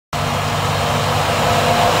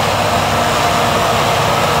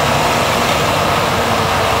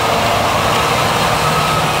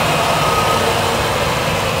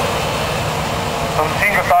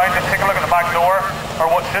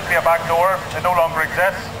be a back door. It no longer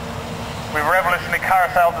exists. We have a revolutionary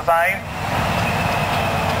carousel design.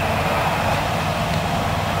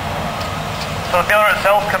 So the baler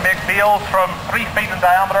itself can make bales from 3 feet in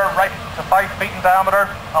diameter right to 5 feet in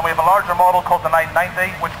diameter, and we have a larger model called the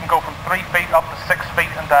 990 which can go from 3 feet up to 6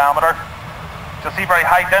 feet in diameter. You'll see very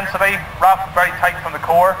high density, wrapped very tight from the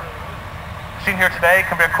core. The machine here today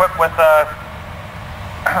can be equipped with a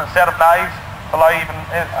set of knives to allow even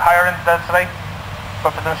higher in density,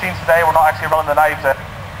 but for the machines today we're not actually running the knives in.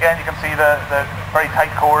 Again, you can see the very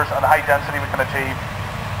tight cores and the high density we can achieve.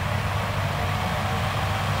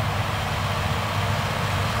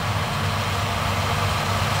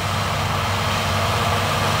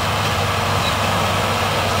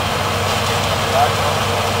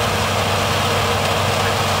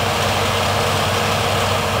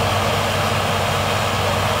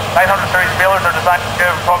 900 series balers are designed to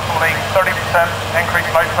give approximately 30% increase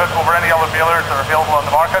in output over any other balers that are available on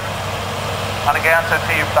the market, and again to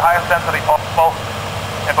achieve the highest density possible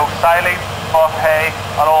in both silage, hay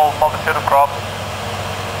and all multitude of crops.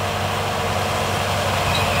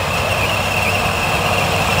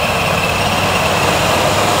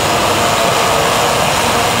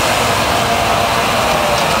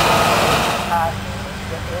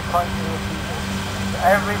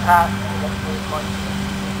 Every pass you get 8 points.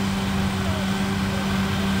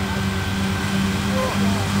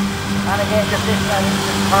 And again, just this and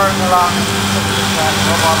just turn along and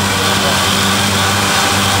no more.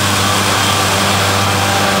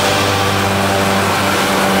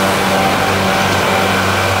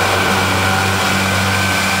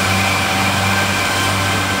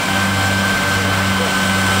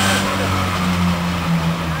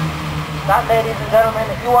 That, ladies and gentlemen,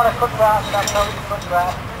 if you want to cut grass, that's how you cut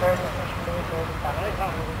grass. 30 or 50 days,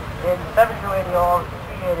 maybe. 70 to 80 hours,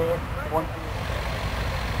 388, 1